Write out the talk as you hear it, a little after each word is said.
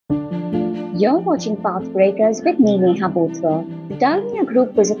You're watching Pathbreakers with me, Neha Bothra. The Dalmia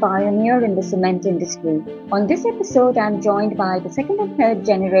Group was a pioneer in the cement industry. On this episode, I'm joined by the second and third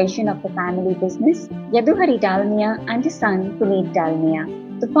generation of the family business, Yadu Dalmia and his son, Puneet Dalmia.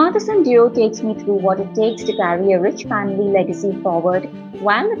 The father-son duo takes me through what it takes to carry a rich family legacy forward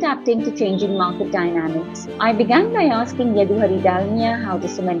while adapting to changing market dynamics. I began by asking Yadu Dalmia how the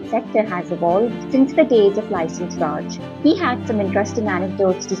cement sector has evolved since the days of License Raj. He had some interesting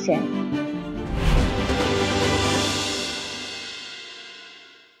anecdotes to share.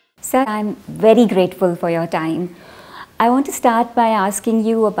 Sir, I'm very grateful for your time. I want to start by asking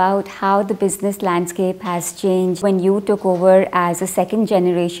you about how the business landscape has changed when you took over as a second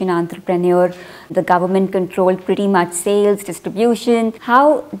generation entrepreneur. The government controlled pretty much sales, distribution.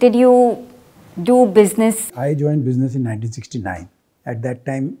 How did you do business? I joined business in 1969. At that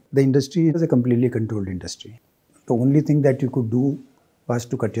time, the industry was a completely controlled industry. The only thing that you could do was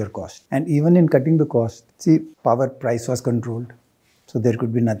to cut your cost. And even in cutting the cost, power price was controlled. So there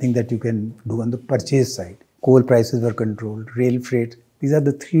could be nothing that you can do on the purchase side. Coal prices were controlled, rail freight. These are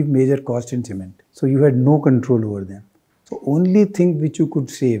the three major costs in cement. So you had no control over them. So only thing which you could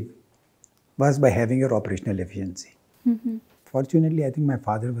save was by having your operational efficiency. Fortunately, I think my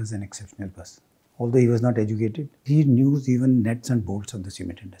father was an exceptional person. Although he was not educated, he knew even nuts and bolts of the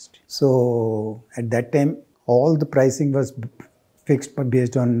cement industry. So at that time, all the pricing was fixed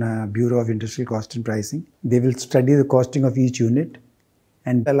based on Bureau of Industrial Cost and Pricing. They will study the costing of each unit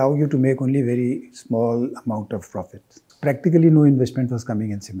and allow you to make only very small amount of profits. Practically no investment was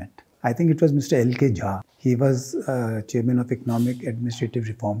coming in cement. I think it was Mr. L.K. Jha. He was chairman of Economic Administrative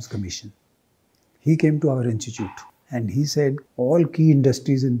Reforms Commission. He came to our institute and he said all key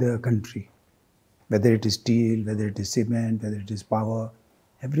industries in the country, whether it is steel, whether it is cement, whether it is power,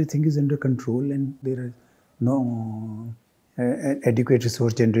 everything is under control and there is no adequate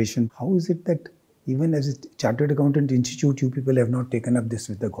resource generation. How is it that even as a Chartered Accountant Institute, you people have not taken up this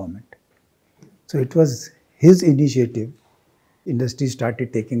with the government? So it was his initiative. Industry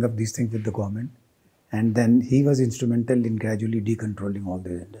started taking up these things with the government. And then he was instrumental in gradually decontrolling all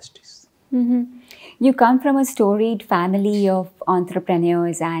these industries. You come from a storied family of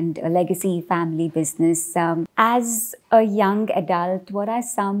entrepreneurs and a legacy family business. As a young adult, what are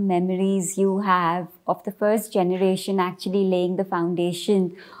some memories you have of the first generation actually laying the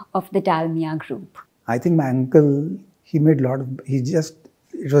foundation of the Dalmia Group? I think my uncle, he made a lot of,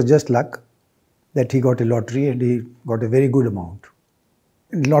 it was just luck that he got a lottery and he got a very good amount.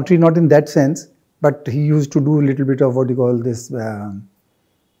 Lottery not in that sense, but he used to do a little bit of what you call this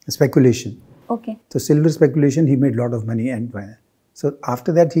speculation. Okay. So silver speculation, he made a lot of money. And so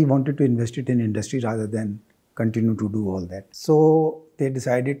after that, he wanted to invest it in industry rather than continue to do all that. So they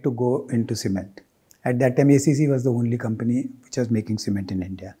decided to go into cement. At that time, ACC was the only company which was making cement in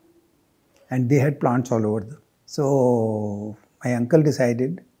India. And they had plants all over. So my uncle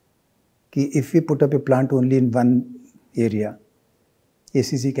decided that if we put up a plant only in one area,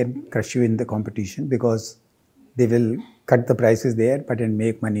 ACC can crush you in the competition because they will cut the prices there but then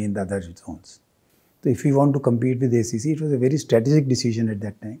make money in the other zones. So if we want to compete with ACC, it was a very strategic decision at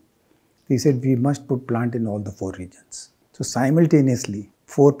that time. They said we must put plant in all the 4 regions. So simultaneously,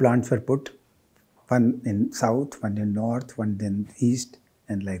 4 plants were put, one in south, one in north, one in east,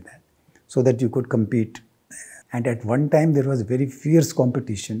 and like that, so that you could compete. And at one time, there was very fierce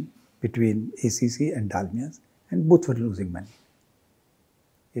competition between ACC and Dalmia, and both were losing money.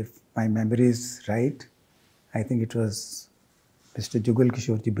 If my memory is right, I think it was Mr. Jugal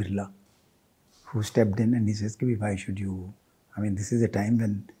Kishorji Birla who stepped in and he says, why should you, this is a time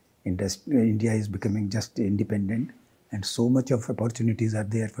when India is becoming just independent and so much of opportunities are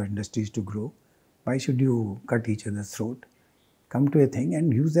there for industries to grow. Why should you cut each other's throat? Come to a thing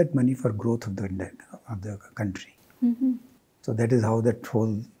and use that money for growth of the country. So that is how that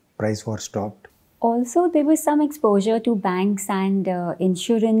whole price war stopped. Also, there was some exposure to banks and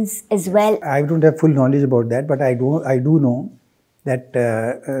insurance as well. I don't have full knowledge about that, but I do know that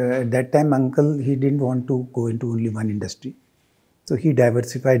at that time, uncle, he didn't want to go into only one industry. So he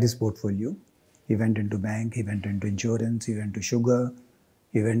diversified his portfolio. He went into bank, he went into insurance, he went to sugar,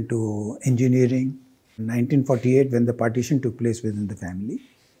 he went to engineering. In 1948, when the partition took place within the family,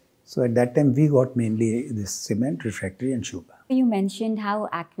 so at that time, we got mainly this cement, refractory and sugar. You mentioned how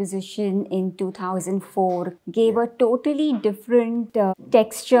acquisition in 2004 gave a totally different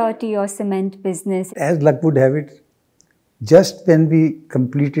texture to your cement business. As luck would have it, just when we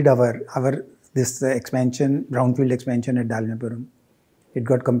completed this expansion, brownfield expansion at Dalmia Bharat, it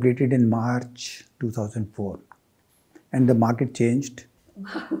got completed in March 2004. And the market changed.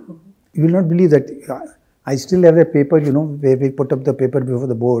 You will not believe that I still have a paper, where we put up the paper before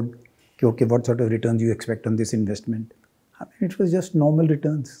the board. okay, what sort of returns you expect on this investment? I mean, it was just normal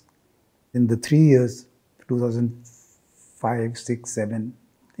returns. In the 3 years, 2005, 6, 7,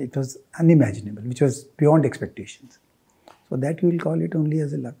 it was unimaginable, which was beyond expectations. So that you will call it only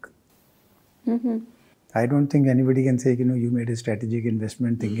as a luck. I don't think anybody can say, you made a strategic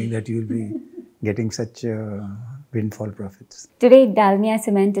investment thinking that you will be getting such windfall profits. Today, Dalmia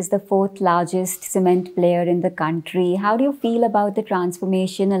Cement is the 4th largest cement player in the country. How do you feel about the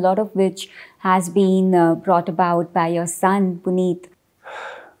transformation, a lot of which has been brought about by your son, Puneet?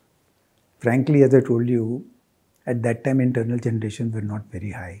 Frankly, as I told you, at that time, internal generations were not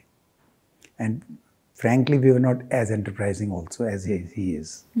very high. And frankly, we were not as enterprising also as he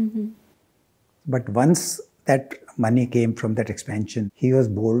is. But once that money came from that expansion, he was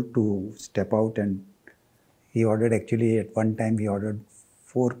bold to step out, and he ordered, actually at one time he ordered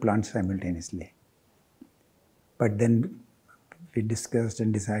 4 plants simultaneously. But then we discussed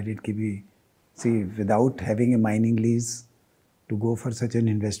and decided without having a mining lease, to go for such an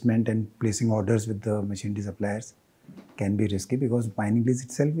investment and placing orders with the machinery suppliers can be risky, because mining lease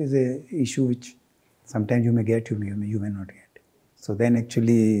itself is an issue which sometimes you may get, you may not get. So then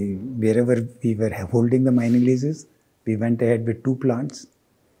actually, wherever we were holding the mining leases, we went ahead with 2 plants,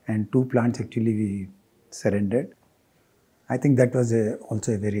 and 2 plants actually we surrendered. I think that was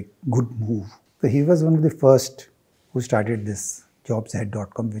also a very good move. So he was one of the first who started this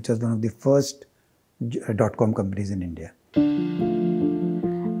jobsahead.com, which was one of the first .com companies in India.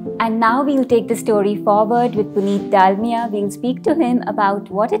 And now we'll take the story forward with Puneet Dalmia. We'll speak to him about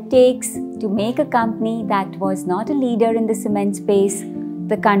what it takes to make a company that was not a leader in the cement space,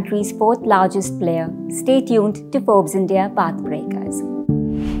 the country's 4th largest player. Stay tuned to Forbes India Pathbreakers.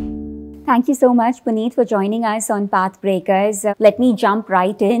 Thank you so much, Puneet, for joining us on Pathbreakers. Let me jump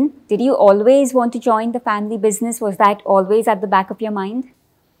right in. Did you always want to join the family business? Was that always at the back of your mind?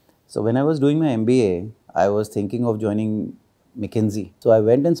 So when I was doing my MBA, I was thinking of joining McKinsey. So I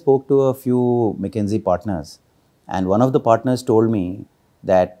went and spoke to a few McKinsey partners, and one of the partners told me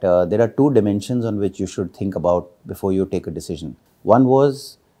that there are 2 dimensions on which you should think about before you take a decision. One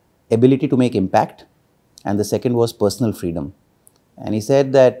was ability to make impact, and the second was personal freedom. And he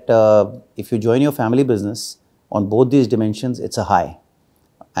said that if you join your family business, on both these dimensions, it's a high.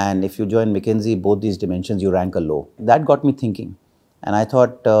 And if you join McKinsey, both these dimensions, you rank a low. That got me thinking. And I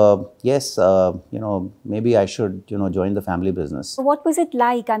thought, yes, maybe I should, join the family business. What was it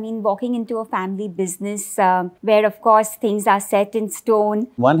like? I mean, walking into a family business where, of course, things are set in stone.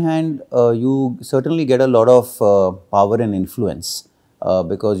 One hand, you certainly get a lot of power and influence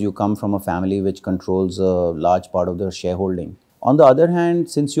because you come from a family which controls a large part of the shareholding. On the other hand,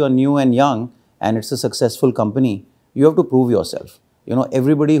 since you are new and young and it's a successful company, you have to prove yourself.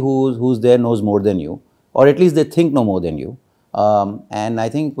 Everybody who's there knows more than you, or at least they think know more than you. And I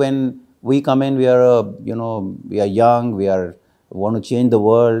think when we come in, we are young, we want to change the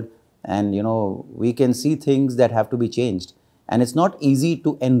world, and we can see things that have to be changed. And it's not easy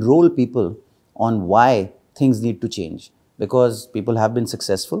to enroll people on why things need to change, because people have been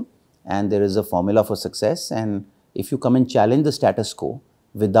successful and there is a formula for success. And if you come and challenge the status quo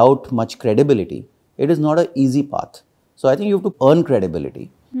without much credibility, it is not an easy path. So I think you have to earn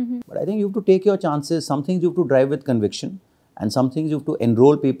credibility, but I think you have to take your chances. Some things you have to drive with conviction, and some things you have to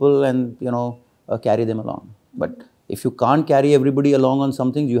enroll people and, carry them along. But if you can't carry everybody along on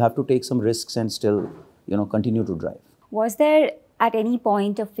some things, you have to take some risks and still, continue to drive. Was there at any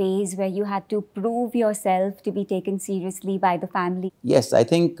point a phase where you had to prove yourself to be taken seriously by the family? Yes, I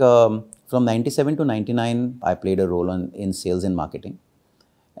think from 97 to 99, I played a role in sales and marketing.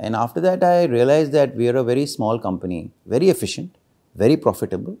 And after that, I realized that we are a very small company, very efficient, very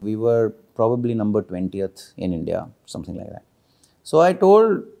profitable. We were probably number 20th in India, something like that. So I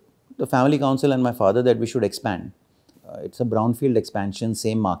told the family council and my father that we should expand. It's a brownfield expansion,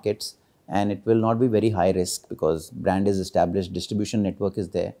 same markets, and it will not be very high risk because brand is established, distribution network is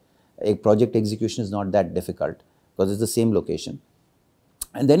there. A project execution is not that difficult because it's the same location.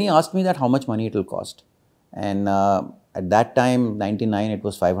 And then he asked me that how much money it will cost. And at that time, 99, it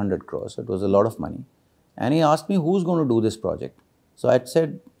was 500 crores. So it was a lot of money. And he asked me, who's going to do this project? So I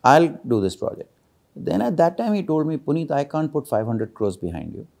said, I'll do this project. Then at that time, he told me, Puneet, I can't put 500 crores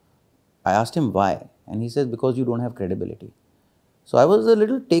behind you. I asked him why. And he said, because you don't have credibility. So I was a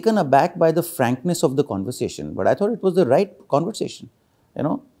little taken aback by the frankness of the conversation, but I thought it was the right conversation,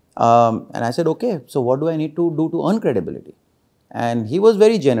 And I said, okay, so what do I need to do to earn credibility? And he was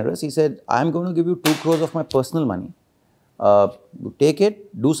very generous. He said, I'm going to give you 2 crores of my personal money. Take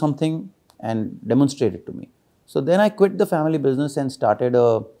it, do something and demonstrate it to me. So then I quit the family business and started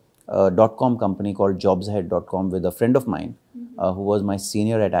a .com company called jobsahead.com with a friend of mine who was my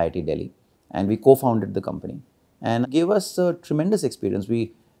senior at IIT Delhi, and we co-founded the company and gave us a tremendous experience.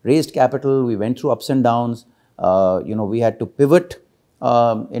 We raised capital, we went through ups and downs. We had to pivot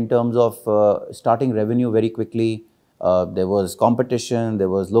in terms of starting revenue very quickly. There was competition, there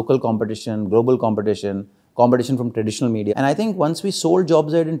was local competition, global competition, competition from traditional media. And I think once we sold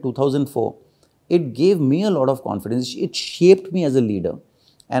JobsAhead in 2004, it gave me a lot of confidence. It shaped me as a leader.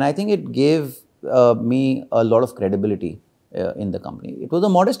 And I think it gave me a lot of credibility in the company. It was a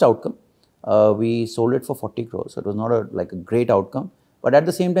modest outcome. We sold it for 40 crores. So it was not a great outcome. But at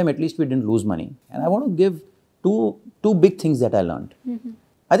the same time, at least we didn't lose money. And I want to give two big things that I learned.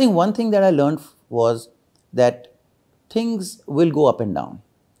 I think one thing that I learned was that things will go up and down.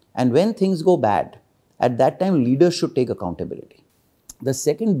 And when things go bad, at that time, leaders should take accountability. The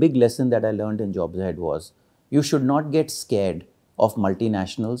second big lesson that I learned in JobsAhead was you should not get scared of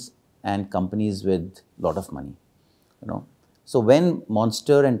multinationals and companies with a lot of money. So when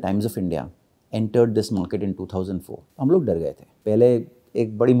Monster and Times of India entered this market in 2004, हम लोग डर गए थे. पहले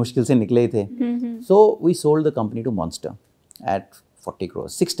एक बड़ी मुश्किल से निकले थे. So we sold the company to Monster at 40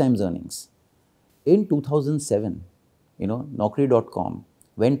 crores, 6 times earnings. In 2007, Naukri.com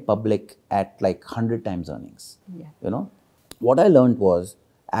went public at 100 times earnings. What I learned was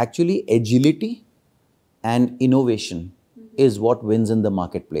actually agility and innovation is what wins in the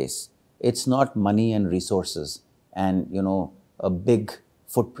marketplace. It's not money and resources and, a big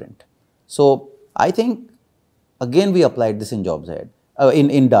footprint. So I think, again, we applied this in JobsAhead,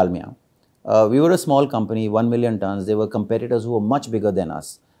 in Dalmia. We were a small company, 1 million tons. There were competitors who were much bigger than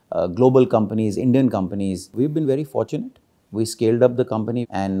us, global companies, Indian companies. We've been very fortunate. We scaled up the company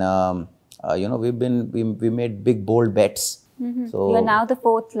and, we made big, bold bets. So you are now the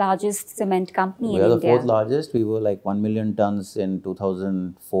 4th largest cement company in India. We are the 4th largest. We were 1 million tons in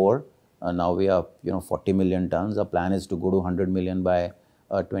 2004. Now we are, 40 million tons. Our plan is to go to 100 million by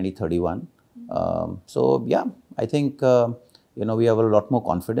 2031. So yeah, I think, we have a lot more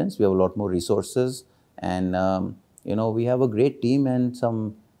confidence. We have a lot more resources. And, we have a great team and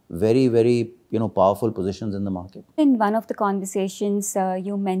some very, very, powerful positions in the market. In one of the conversations,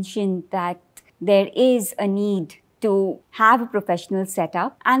 you mentioned that there is a need to have a professional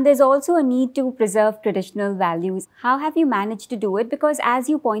setup and there's also a need to preserve traditional values. How have you managed to do it? Because as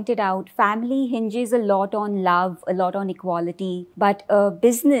you pointed out, family hinges a lot on love, a lot on equality, but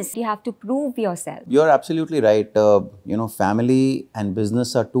business, you have to prove yourself. You're absolutely right. Family and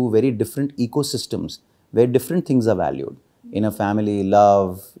business are two very different ecosystems where different things are valued. In a family,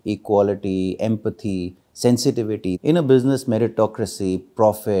 love, equality, empathy, sensitivity. In a business, meritocracy,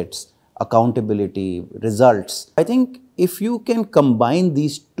 profits, accountability, results. I think if you can combine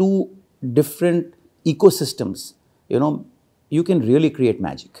these two different ecosystems, you can really create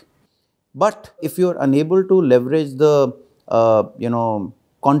magic. But if you're unable to leverage the,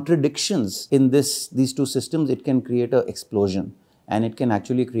 contradictions in these two systems, it can create an explosion and it can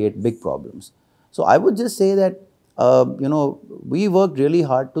actually create big problems. So I would just say that, we worked really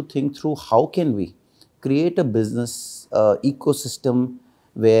hard to think through how can we create a business ecosystem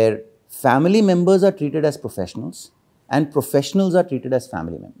where family members are treated as professionals and professionals are treated as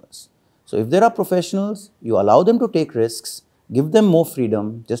family members. So if there are professionals, you allow them to take risks, give them more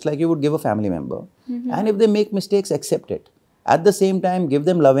freedom, just like you would give a family member. And if they make mistakes, accept it. At the same time, give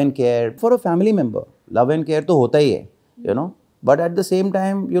them love and care. For a family member, love and care to hota hi hai, But at the same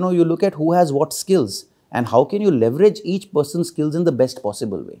time, you look at who has what skills and how can you leverage each person's skills in the best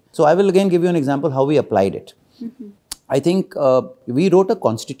possible way. So I will again give you an example how we applied it. I think we wrote a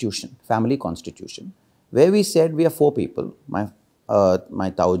constitution, family constitution, where we said we are 4 people, my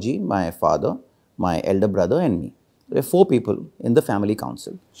Tauji, my father, my elder brother and me. There are 4 people in the family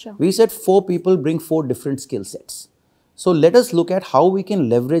council. Sure. We said 4 people bring 4 different skill sets. So let us look at how we can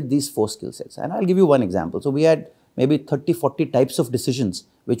leverage these 4 skill sets. And I'll give you one example. So we had maybe 30, 40 types of decisions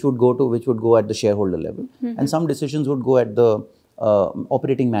which would go at the shareholder level. And some decisions would go at the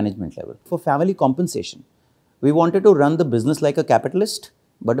operating management level. For family compensation, we wanted to run the business like a capitalist,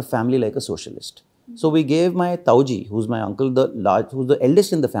 but a family like a socialist. So we gave my Tauji, who's my uncle, who's the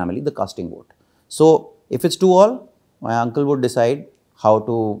eldest in the family, the casting vote. So if it's 2-all, my uncle would decide how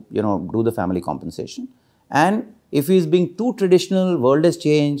to, do the family compensation. And if he's being too traditional, world has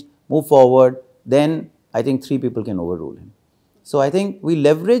changed, move forward, then I think 3 people can overrule him. So I think we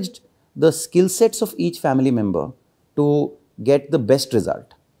leveraged the skill sets of each family member to get the best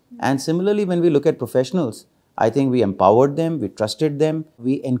result. And similarly, when we look at professionals, I think we empowered them, we trusted them,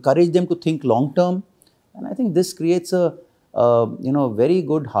 we encouraged them to think long term. And I think this creates a very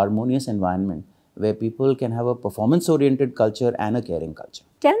good harmonious environment where people can have a performance-oriented culture and a caring culture.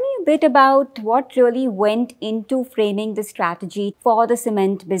 Tell me a bit about what really went into framing the strategy for the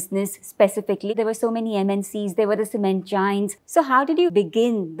cement business specifically? There were so many MNCs, there were the cement giants. So how did you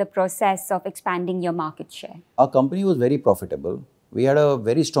begin the process of expanding your market share? Our company was very profitable. We had a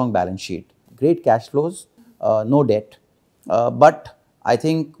very strong balance sheet, great cash flows, no debt. But I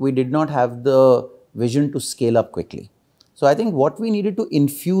think we did not have the vision to scale up quickly. So I think what we needed to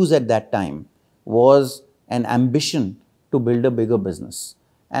infuse at that time was an ambition to build a bigger business.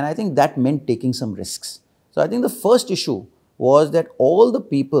 And I think that meant taking some risks. So I think the first issue was that all the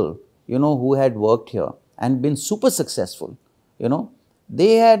people, who had worked here and been super successful,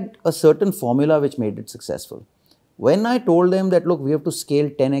 they had a certain formula which made it successful. When I told them that, look, we have to scale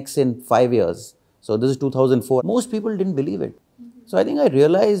 10x in 5 years, so this is 2004, most people didn't believe it. So I think I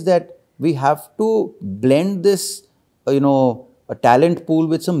realized that we have to blend this, a talent pool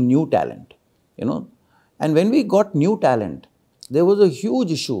with some new talent, And when we got new talent, there was a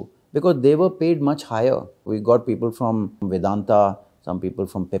huge issue because they were paid much higher. We got people from Vedanta, some people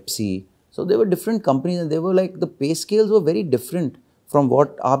from Pepsi. So there were different companies and they were like, the pay scales were very different from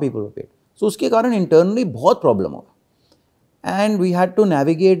what our people were paid. So uske karan internally बहुत problem हुआ. And we had to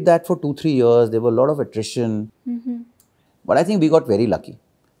navigate that for 2-3 years. There were a lot of attrition. But I think we got very lucky.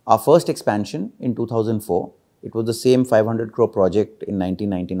 Our first expansion in 2004, it was the same 500 crore project in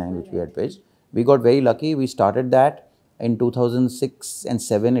 1999 which we had pitched. We got very lucky. We started that in 2006 and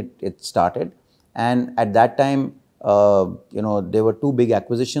 7 it started. And at that time, there were 2 big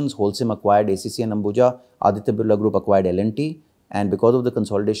acquisitions. Holcim acquired ACC and Ambuja. Aditya Birla Group acquired L&T. And because of the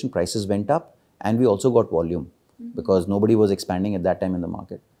consolidation, prices went up. And we also got volume because nobody was expanding at that time in the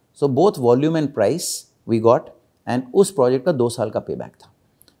market. So both volume and price we got. And us project ka 2 saal ka payback tha.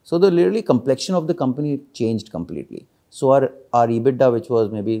 So the literally complexion of the company changed completely. So our EBITDA, which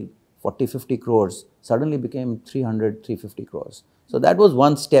was maybe 40-50 crores, suddenly became 300-350 crores. So that was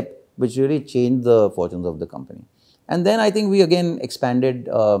one step which really changed the fortunes of the company. And then I think we again expanded.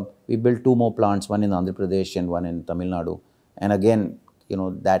 We built 2 more plants, one in Andhra Pradesh and one in Tamil Nadu. And again,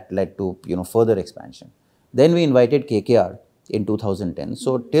 that led to, further expansion. Then we invited KKR in 2010.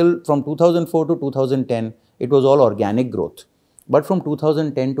 So from 2004 to 2010, it was all organic growth. But from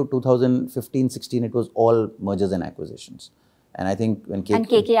 2010 to 2015-16, it was all mergers and acquisitions. And I think when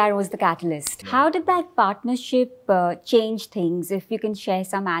KKR was the catalyst. How did that partnership change things? If you can share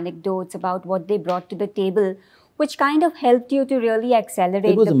some anecdotes about what they brought to the table, which kind of helped you to really accelerate the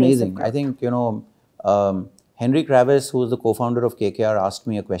pace. It was amazing. I think, Henry Kravis, who is the co-founder of KKR, asked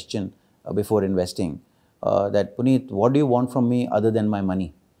me a question before investing. That, Puneet, what do you want from me other than my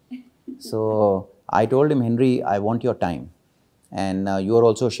money? So I told him, Henry, I want your time. And you are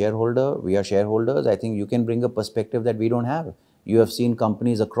also a shareholder. We are shareholders. I think you can bring a perspective that we don't have. You have seen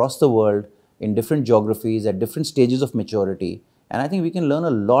companies across the world in different geographies at different stages of maturity. And I think we can learn a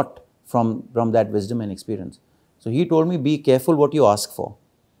lot from that wisdom and experience. So he told me, be careful what you ask for.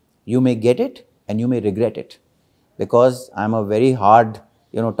 You may get it and you may regret it. Because I'm a very hard,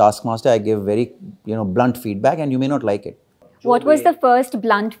 taskmaster. I give very, blunt feedback and you may not like it. What was the first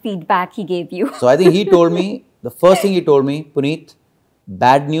blunt feedback he gave you? So I think he told me, the first thing he told me, Puneet,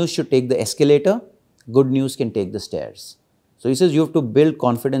 bad news should take the escalator, good news can take the stairs. So he says, you have to build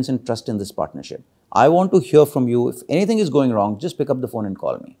confidence and trust in this partnership. I want to hear from you. If anything is going wrong, just pick up the phone and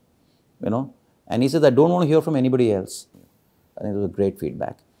call me, And he says, I don't want to hear from anybody else. I think it was a great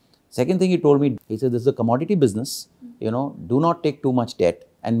feedback. Second thing he told me, he said, this is a commodity business, do not take too much debt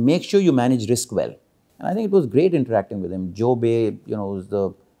and make sure you manage risk well. And I think it was great interacting with him. Joe Bay, who's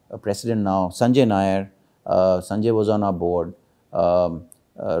the president now, Sanjay Nair, Sanjay was on our board,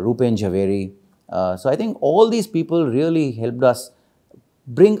 Rupen Jhaveri. So I think all these people really helped us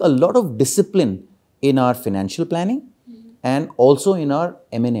bring a lot of discipline in our financial planning and also in our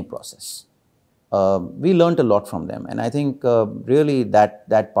M&A process. We learned a lot from them. And I think really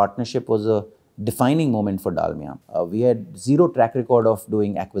that partnership was a defining moment for Dalmia. We had 0 track record of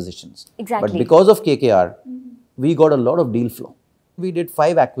doing acquisitions. Exactly. But because of KKR, we got a lot of deal flow. We did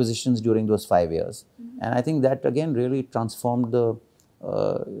 5 acquisitions during those 5 years. And I think that again really transformed the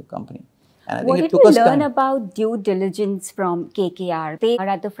company. And I think what did you learn about due diligence from KKR? They are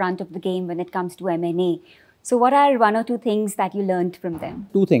at the front of the game when it comes to M&A. So what are 1 or 2 things that you learned from them?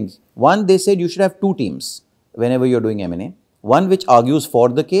 2 things. One, they said you should have 2 teams whenever you're doing M&A. One which argues for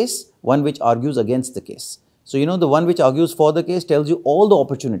the case, one which argues against the case. So, the one which argues for the case tells you all the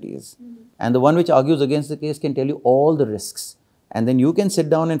opportunities. And the one which argues against the case can tell you all the risks. And then you can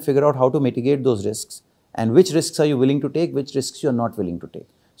sit down and figure out how to mitigate those risks. And which risks are you willing to take, which risks you're not willing to take.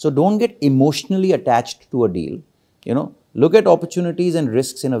 So don't get emotionally attached to a deal. Look at opportunities and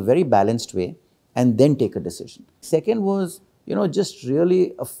risks in a very balanced way and then take a decision. Second was just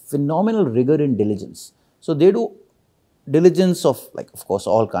really a phenomenal rigor in diligence. So they do diligence of, like, of course,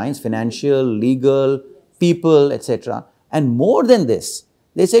 all kinds, financial, legal, people, etc. And more than this,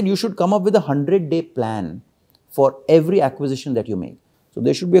 they said you should come up with a 100-day plan for every acquisition that you make. So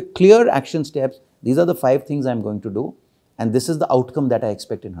there should be a clear action steps. These are the 5 things I'm going to do, and this is the outcome that I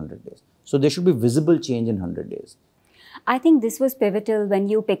expect in 100 days. So there should be visible change in 100 days. I think this was pivotal when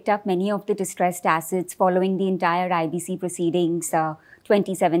you picked up many of the distressed assets following the entire IBC proceedings,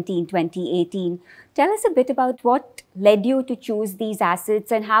 2017, 2018. Tell us a bit about what led you to choose these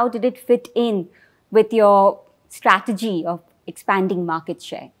assets and how did it fit in with your strategy of expanding market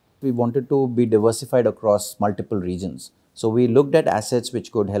share? We wanted to be diversified across multiple regions. So we looked at assets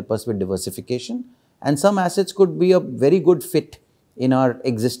which could help us with diversification, and some assets could be a very good fit in our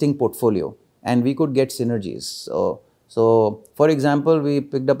existing portfolio and we could get synergies. So for example, we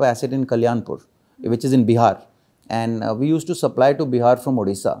picked up an asset in Kalyanpur, which is in Bihar, and we used to supply to Bihar from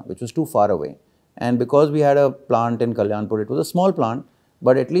Odisha, which was too far away. And because we had a plant in Kalyanpur, it was a small plant,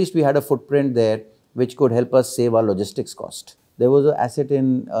 but at least we had a footprint there which could help us save our logistics cost. There was an asset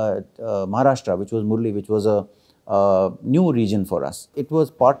in Maharashtra, which was Murli, which was a new region for us. It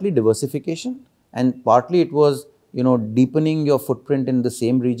was partly diversification and partly it was, deepening your footprint in the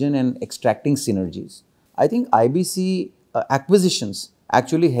same region and extracting synergies. I think IBC acquisitions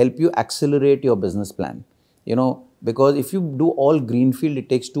actually help you accelerate your business plan, because if you do all greenfield, it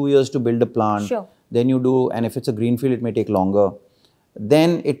takes 2 years to build a plant. Sure. Then you do, and if it's a greenfield, it may take longer.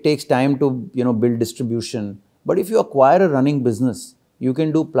 Then it takes time to, build distribution. But if you acquire a running business, you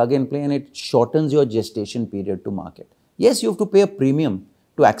can do plug and play and it shortens your gestation period to market. Yes, you have to pay a premium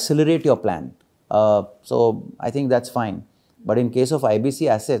to accelerate your plan. So I think that's fine. But in case of IBC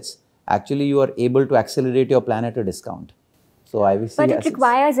assets, actually you are able to accelerate your plan at a discount. So IBC But it assets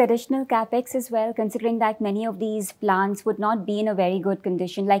requires additional capex as well, considering that many of these plants would not be in a very good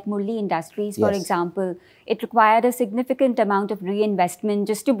condition, like Murli Industries, for Yes. example. It required a significant amount of reinvestment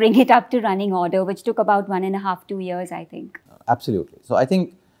just to bring it up to running order, which took about 1.5 to 2 years, I think. Absolutely. So I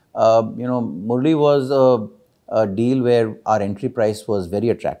think, Murli was a deal where our entry price was very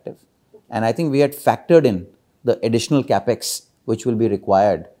attractive. And I think we had factored in the additional capex which will be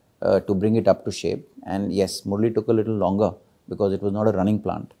required to bring it up to shape. And yes, Murli took a little longer because it was not a running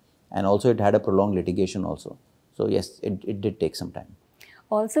plant. And also it had a prolonged litigation also. So yes, it did take some time.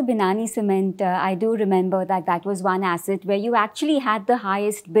 Also, Binani Cement, I do remember that that was one asset where you actually had the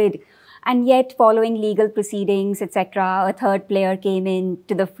highest bid. And yet, following legal proceedings, etc., a third player came in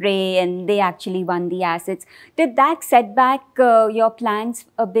to the fray and they actually won the assets. Did that set back your plans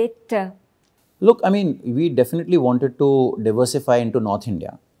a bit? Look, I mean, we definitely wanted to diversify into North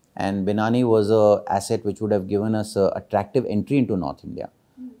India. And Binani was an asset which would have given us an attractive entry into North India.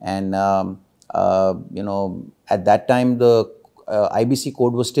 And, at that time, the IBC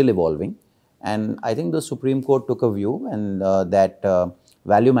code was still evolving. And I think the Supreme Court took a view and that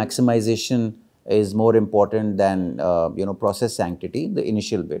value maximization is more important than, process sanctity, the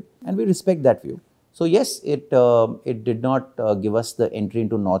initial bid. And we respect that view. So yes, it did not give us the entry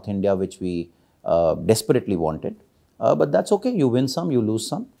into North India, which we desperately wanted. But that's okay. You win some, you lose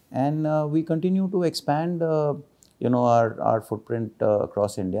some. And we continue to expand, our footprint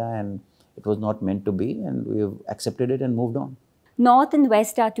across India. And it was not meant to be. And we've accepted it and moved on. North and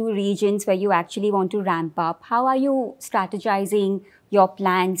West are two regions where you actually want to ramp up. How are you strategizing your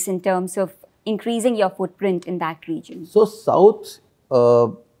plans in terms of increasing your footprint in that region? So South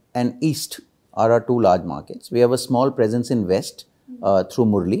and East are our two large markets. We have a small presence in West through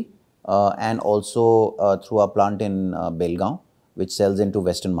Murli and also through our plant in Belgaum, which sells into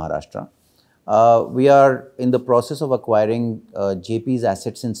Western Maharashtra. We are in the process of acquiring JP's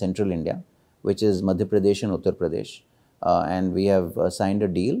assets in Central India, which is Madhya Pradesh and Uttar Pradesh. And we have signed a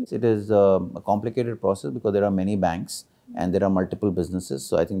deal. It is a complicated process because there are many banks and there are multiple businesses.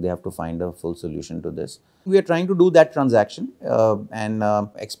 So I think they have to find a full solution to this. We are trying to do that transaction and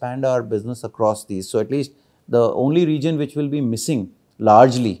expand our business across these. So at least the only region which will be missing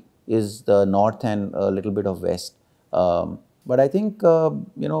largely is the North and a little bit of West. But I think,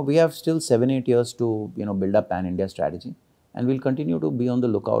 we have still 7-8 years to, build up pan-India strategy. And we'll continue to be on the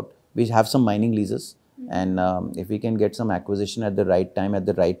lookout. We have some mining leases. And if we can get some acquisition at the right time, at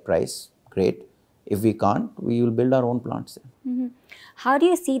the right price, great. If we can't, we will build our own plants there. How do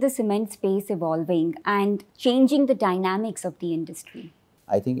you see the cement space evolving and changing the dynamics of the industry?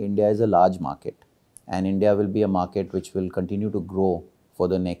 I think India is a large market and India will be a market which will continue to grow for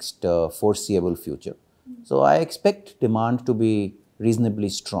the next foreseeable future. So I expect demand to be reasonably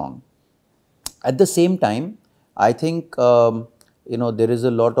strong. At the same time, I think there is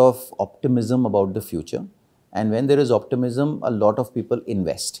a lot of optimism about the future And when there is optimism, a lot of people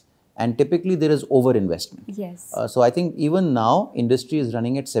invest. And typically there is over-investment. Yes. So I think even now, industry is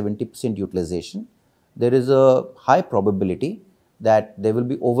running at 70% utilization. There is a high probability that there will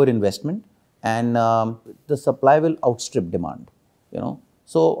be over-investment, and the supply will outstrip demand.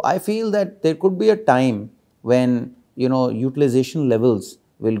 So I feel that there could be a time when utilization levels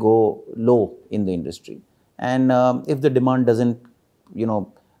will go low in the industry, and if the demand doesn't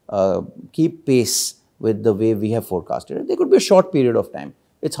keep pace with the way we have forecasted, there could be a short period of time.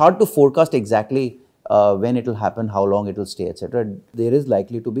 It's hard to forecast exactly when it will happen, how long it will stay, etc. There is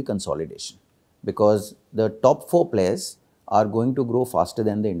likely to be consolidation because the top 4 players are going to grow faster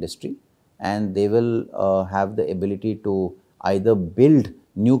than the industry, and they will have the ability to either build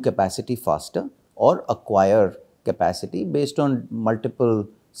new capacity faster or acquire capacity based on multiple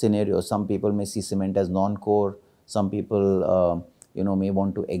scenarios. Some people may see cement as non-core, some people may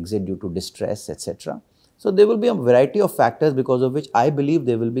want to exit due to distress, etc. So there will be a variety of factors because of which I believe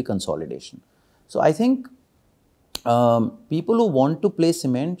there will be consolidation. So I think people who want to play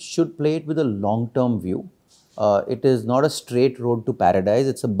cement should play it with a long-term view. It is not a straight road to paradise,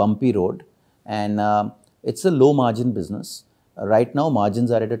 it's a bumpy road, and it's a low-margin business. Right now, margins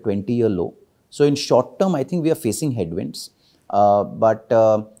are at a 20-year low. So in short term, I think we are facing headwinds. But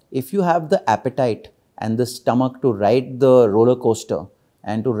if you have the appetite and the stomach to ride the roller coaster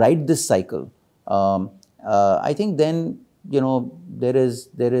and to ride this cycle, I think then there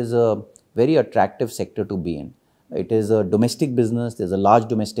is a very attractive sector to be in. It is a domestic business. There's a large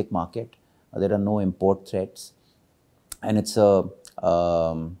domestic market. There are no import threats, and it's a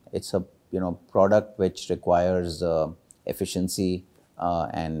product which requires efficiency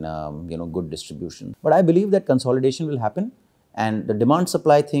and good distribution. But I believe that consolidation will happen, and the demand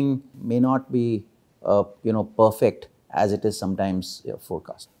supply thing may not be perfect as it is sometimes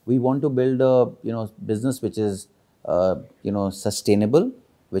forecast. We want to build a business which is sustainable,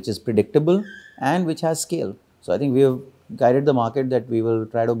 which is predictable, and which has scale. So I think we have guided the market that we will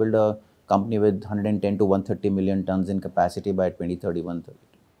try to build a company with 110 to 130 million tons in capacity by 2031.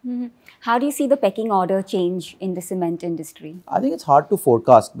 How do you see the pecking order change in the cement industry? I think it's hard to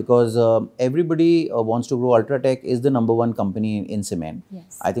forecast because everybody wants to grow. UltraTech is the #1 company in cement.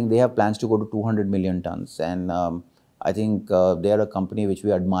 Yes. I think they have plans to go to 200 million tons, and I think they are a company which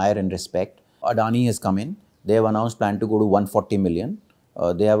we admire and respect. Adani has come in. They have announced plan to go to 140 million.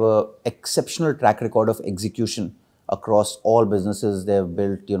 They have an exceptional track record of execution across all businesses. They have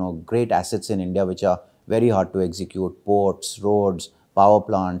built great assets in India which are very hard to execute: ports, roads, power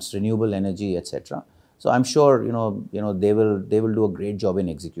plants, renewable energy, etc. So I'm sure they will do a great job in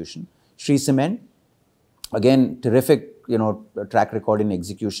execution. Shree Cement, again, terrific track record in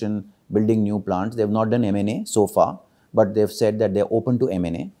execution, building new plants. They have not done M&A so far, but they've said that they're open to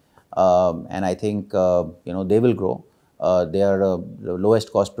M&A, and I think they will grow. They are the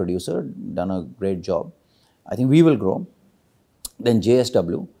lowest cost producer, done a great job. I think we will grow. Then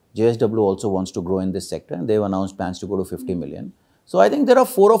JSW also wants to grow in this sector, and they've announced plans to go to 50 million. So I think there are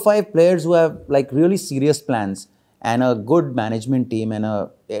 4 or 5 players who have really serious plans and a good management team and a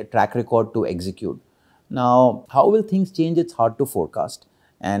track record to execute. Now, how will things change? It's hard to forecast.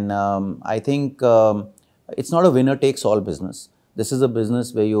 And I think it's not a winner takes all business. This is a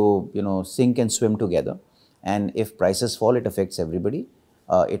business where you sink and swim together. And if prices fall, it affects everybody.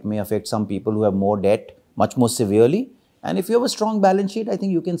 It may affect some people who have more debt much more severely. And if you have a strong balance sheet, I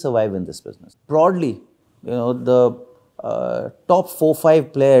think you can survive in this business. Broadly, the top 4 or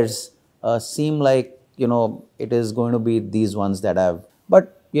 5 players seem like it is going to be these ones that have,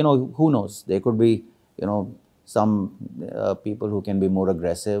 but who knows? There could be some people who can be more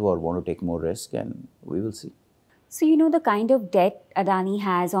aggressive or want to take more risk, and we will see. So the kind of debt Adani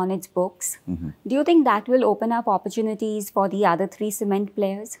has on its books, do you think that will open up opportunities for the other 3 cement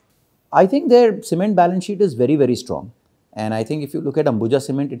players? I think their cement balance sheet is very, very strong. And I think if you look at Ambuja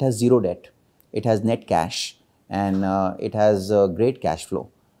Cement, it has 0 debt. It has net cash, and it has great cash flow.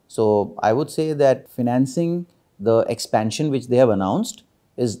 So I would say that financing the expansion which they have announced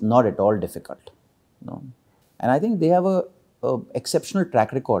is not at all difficult. And I think they have a exceptional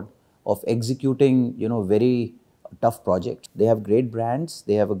track record of executing very tough projects. They have great brands,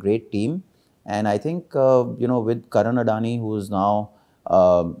 they have a great team, and I think with Karan Adani, who is now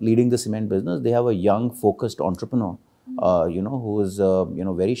leading the cement business, they have a young, focused entrepreneur, who is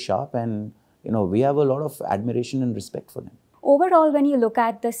very sharp, and we have a lot of admiration and respect for them. Overall, when you look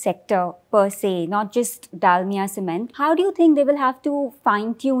at the sector per se, not just Dalmia Cement, how do you think they will have to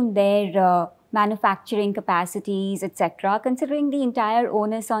fine-tune their manufacturing capacities, etc., considering the entire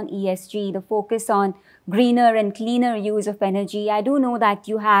onus on ESG, the focus on greener and cleaner use of energy? I do know that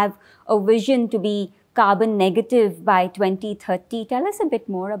you have a vision to be carbon negative by 2030. Tell us a bit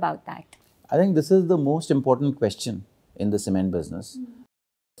more about that. I think this is the most important question in the cement business.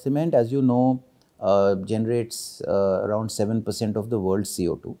 Cement, as you know, generates around 7% of the world's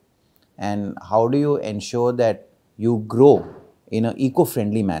CO2. And how do you ensure that you grow in an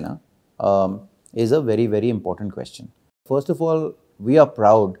eco-friendly manner is a very, very important question. First of all, we are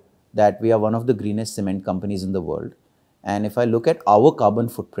proud that we are one of the greenest cement companies in the world. And if I look at our carbon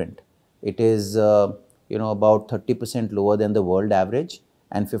footprint, it is about 30% lower than the world average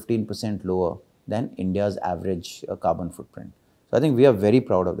and 15% lower than India's average carbon footprint. So I think we are very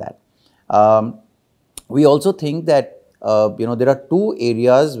proud of that. We also think that there are two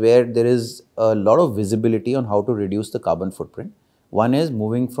areas where there is a lot of visibility on how to reduce the carbon footprint. One is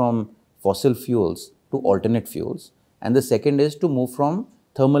moving from fossil fuels to alternate fuels, and the second is to move from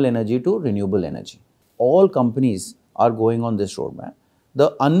thermal energy to renewable energy. All companies are going on this roadmap.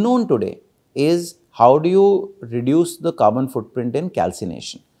 The unknown today is how do you reduce the carbon footprint in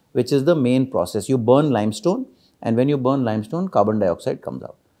calcination, which is the main process. You burn limestone, and when you burn limestone, carbon dioxide comes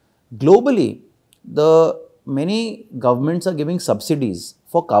out. Globally, many governments are giving subsidies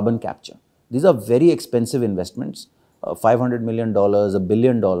for carbon capture. These are very expensive investments, $500 million, $1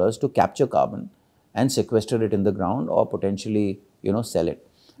 billion to capture carbon and sequester it in the ground or potentially, sell it.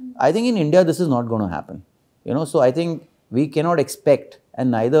 I think in India, this is not going to happen. So I think we cannot expect, and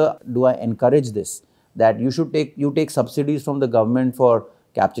neither do I encourage this, that you take subsidies from the government for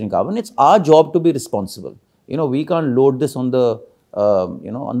capturing carbon. It's our job to be responsible. We can't load this on the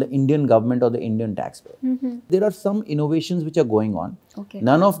on the Indian government or the Indian taxpayer. There are some innovations which are going on. Okay.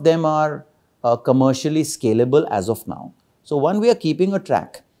 None of them are commercially scalable as of now. So one, we are keeping a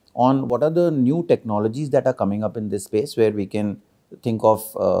track on what are the new technologies that are coming up in this space where we can think of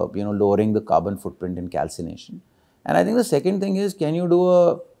lowering the carbon footprint in calcination. And I think the second thing is, can you do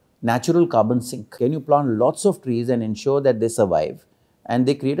a natural carbon sink? Can you plant lots of trees and ensure that they survive and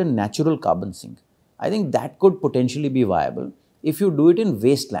they create a natural carbon sink? I think that could potentially be viable if you do it in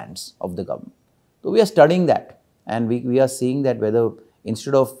wastelands of the government. So we are studying that, and we are seeing that whether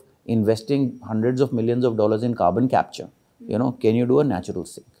instead of investing hundreds of millions of dollars in carbon capture, can you do a natural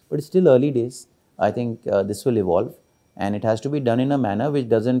sink? But it's still early days. I think this will evolve, and it has to be done in a manner which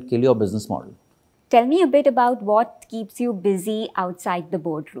doesn't kill your business model. Tell me a bit about what keeps you busy outside the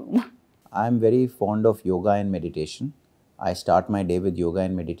boardroom. I'm very fond of yoga and meditation. I start my day with yoga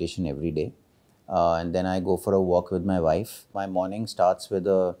and meditation every day. And then I go for a walk with my wife. My morning starts with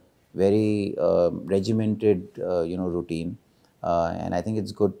a very regimented, routine. And I think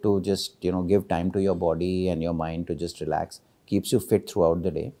it's good to just, give time to your body and your mind to just relax. Keeps you fit throughout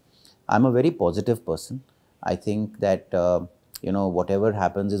the day. I'm a very positive person. I think that, whatever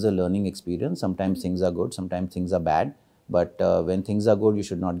happens is a learning experience. Sometimes things are good, sometimes things are bad. But when things are good, you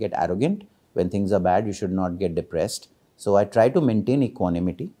should not get arrogant. When things are bad, you should not get depressed. So I try to maintain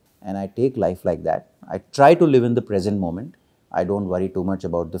equanimity. And I take life like that. I try to live in the present moment. I don't worry too much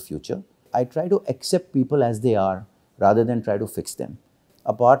about the future. I try to accept people as they are rather than try to fix them.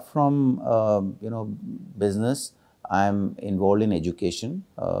 Apart from, business, I'm involved in education.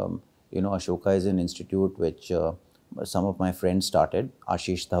 Ashoka is an institute which some of my friends started.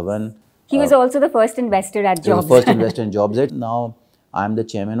 Ashish Dhawan. He was also the first investor at Jobs. The first investor in JobsEd. Now, I'm the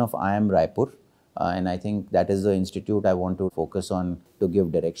chairman of IIM Raipur. And I think that is the institute I want to focus on to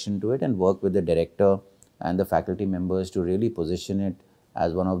give direction to it and work with the director and the faculty members to really position it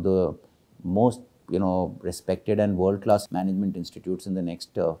as one of the most, respected and world-class management institutes in the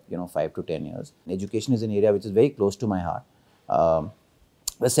next, 5 to 10 years. Education is an area which is very close to my heart.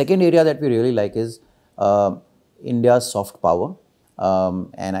 The second area that we really like is India's soft power.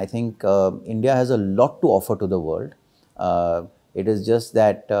 And I think India has a lot to offer to the world. It is just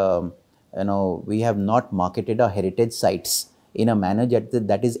that we have not marketed our heritage sites in a manner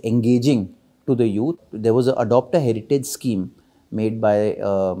that is engaging to the youth. There was an Adopt a Heritage scheme made by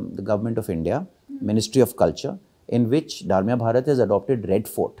the Government of India, Ministry of Culture, in which Dalmia Bharat has adopted Red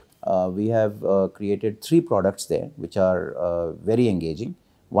Fort. We have created 3 products there which are very engaging.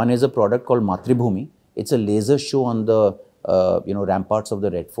 One is a product called Matribhumi. It's a laser show on the ramparts of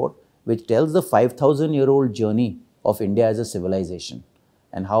the Red Fort, which tells the 5,000-year-old journey of India as a civilization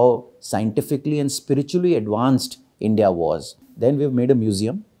and how scientifically and spiritually advanced India was. Then we've made a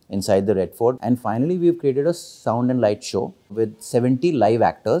museum inside the Red Fort. And finally, we've created a sound and light show with 70 live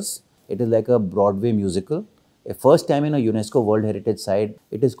actors. It is like a Broadway musical. A first time in a UNESCO World Heritage Site.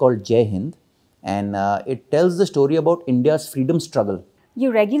 It is called Jai Hind. And it tells the story about India's freedom struggle.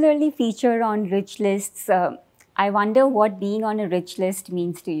 You regularly feature on rich lists. I wonder what being on a rich list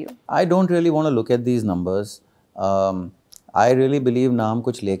means to you. I don't really want to look at these numbers. I really believe ना हम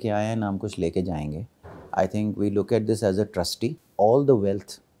कुछ लेके आए हैं ना हम कुछ लेके जाएंगे. I think we look at this as a trustee. All the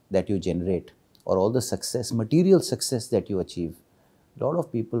wealth that you generate or all the success, material success that you achieve, a lot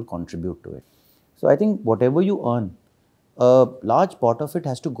of people contribute to it. So I think whatever you earn, a large part of it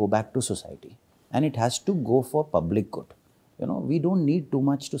has to go back to society and it has to go for public good. We don't need too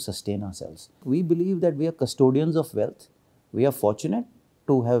much to sustain ourselves. We believe that we are custodians of wealth. We are fortunate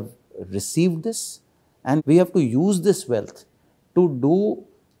to have received this and we have to use this wealth to do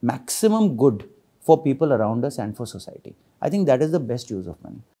maximum good for people around us and for society. I think that is the best use of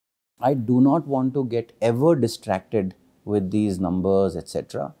money. I do not want to get ever distracted with these numbers,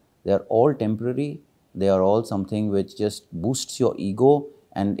 etc. They are all temporary. They are all something which just boosts your ego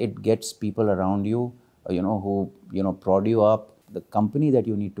and it gets people around you, who, prod you up. The company that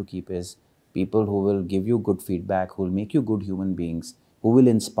you need to keep is people who will give you good feedback, who will make you good human beings, who will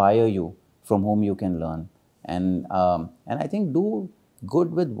inspire you, from whom you can learn. And I think do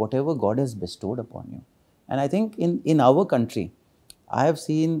good with whatever God has bestowed upon you. And I think in our country, I have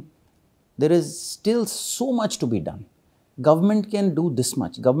seen there is still so much to be done. Government can do this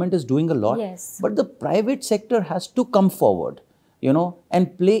much. Government is doing a lot. Yes. But the private sector has to come forward,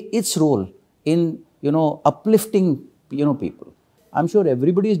 and play its role in, uplifting, people. I'm sure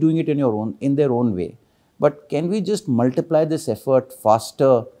everybody is doing it in their own way. But can we just multiply this effort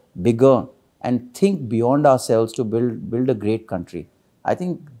faster, bigger, and think beyond ourselves to build a great country? I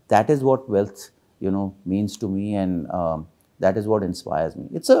think that is what wealth, means to me, and that is what inspires me.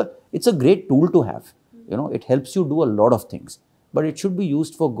 It's a great tool to have. It helps you do a lot of things, but it should be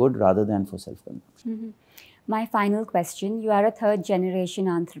used for good rather than for self-consumption. Mm-hmm. My final question, you are a third generation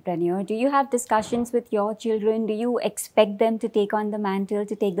entrepreneur. Do you have discussions with your children? Do you expect them to take on the mantle,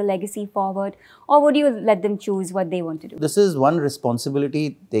 to take the legacy forward? Or would you let them choose what they want to do? This is one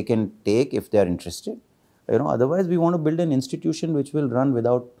responsibility they can take if they are interested. Otherwise we want to build an institution which will run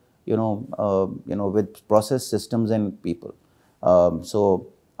without, with process, systems and people. So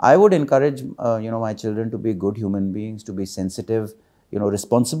I would encourage, my children to be good human beings, to be sensitive,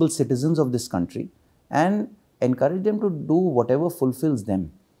 responsible citizens of this country, and encourage them to do whatever fulfills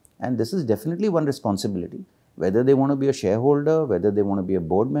them. And this is definitely one responsibility. Whether they want to be a shareholder, whether they want to be a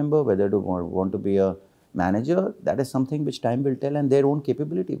board member, whether they want to be a manager, that is something which time will tell and their own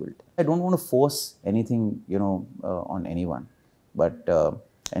capability will tell. I don't want to force anything, on anyone, but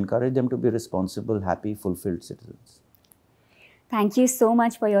encourage them to be responsible, happy, fulfilled citizens. Thank you so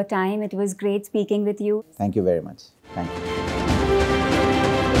much for your time. It was great speaking with you. Thank you very much. Thank you.